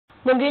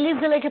मुंगेली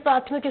जिले के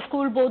प्राथमिक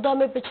स्कूल बोदा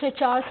में पिछले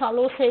 4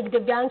 सालों से एक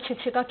दिव्यांग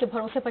शिक्षिका के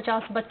भरोसे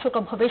 50 बच्चों का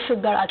भविष्य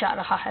गढ़ा जा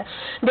रहा है।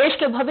 देश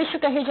के भविष्य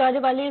कहे जाने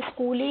वाले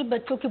स्कूली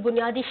बच्चों की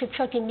बुनियादी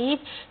शिक्षा की नींव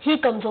ही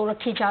कमजोर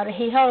रखी जा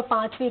रही है और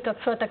 5वीं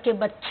कक्षा तक के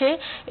बच्चे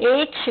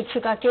एक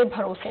शिक्षिका के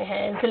भरोसे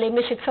हैं। जिले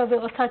में शिक्षा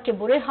व्यवस्था के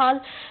बुरे हाल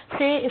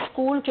से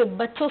स्कूल के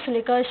बच्चों से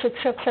लेकर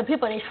शिक्षक सभी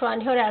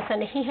परेशान है और ऐसा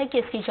नहीं है कि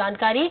इसकी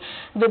जानकारी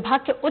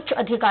विभाग के उच्च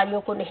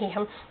अधिकारियों को नहीं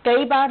है।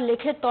 कई बार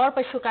लिखित तौर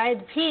पर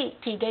शिकायत भी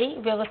की गई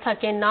व्यवस्था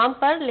के नाम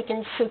पर,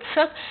 लेकिन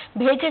शिक्षक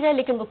भेजे गए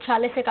लेकिन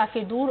मुख्यालय से काफी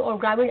दूर और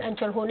ग्रामीण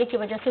अंचल होने की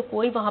वजह से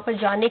कोई वहां पर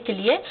जाने के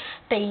लिए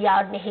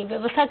तैयार नहीं।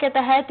 व्यवस्था के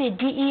तहत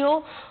डीईओ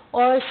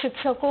और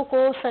शिक्षकों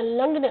को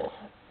संलग्न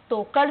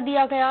तो कर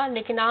दिया गया,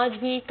 लेकिन आज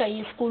भी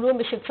कई स्कूलों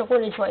में शिक्षकों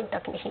ने ज्वाइन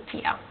तक नहीं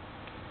किया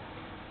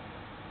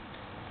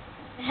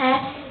है।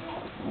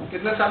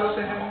 कितने सालों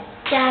से है?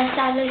 4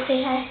 सालों से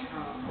है।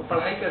 तो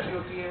पढ़ाई कैसी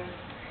होती है?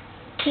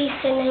 ठीक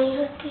से नहीं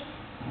होती।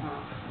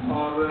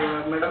 और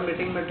मैडम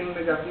मीटिंग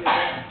में जाती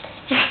है?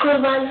 स्कूल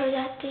बंद हो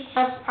जाती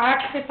है। अब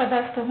 8 से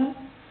पदस्थ हूँ।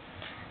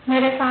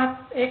 मेरे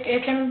साथ एक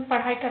एचएम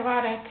पढ़ाई करवा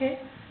रहे थे,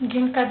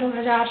 जिनका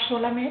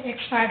 2016 में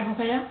एक्सपायर हो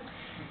गया।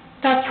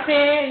 तब से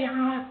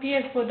यहाँ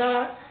पीएस बोदा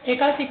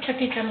एकल शिक्षक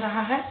ही चल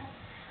रहा है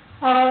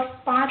और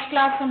 5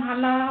 क्लास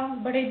संभालना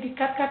बड़ी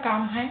दिक्कत का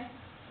काम है।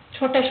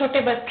 छोटे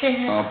छोटे बच्चे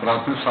हैं।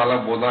 प्राथमिक शाला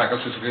बोदा एकल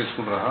शिक्षक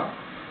स्कूल रहा।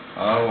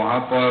 वहाँ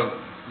पर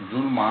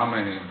जून माह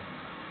में ही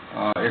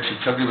एक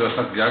शिक्षक की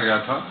व्यवस्था किया गया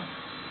था।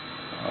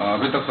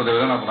 अभी तक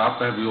प्रतिवेदन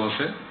प्राप्त है बीओ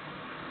से,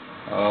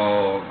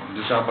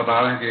 जिसे आप बता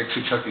रहे हैं कि एक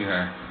शिक्षक ही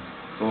है,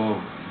 तो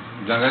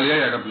जंगल लिया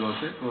जाएगा बीओ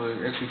से, तो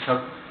एक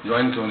शिक्षक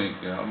ज्वाइन क्यों नहीं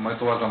किया। मैं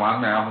तो वर्तमान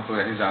में आया हूँ तो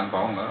यही जान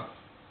पाऊंगा।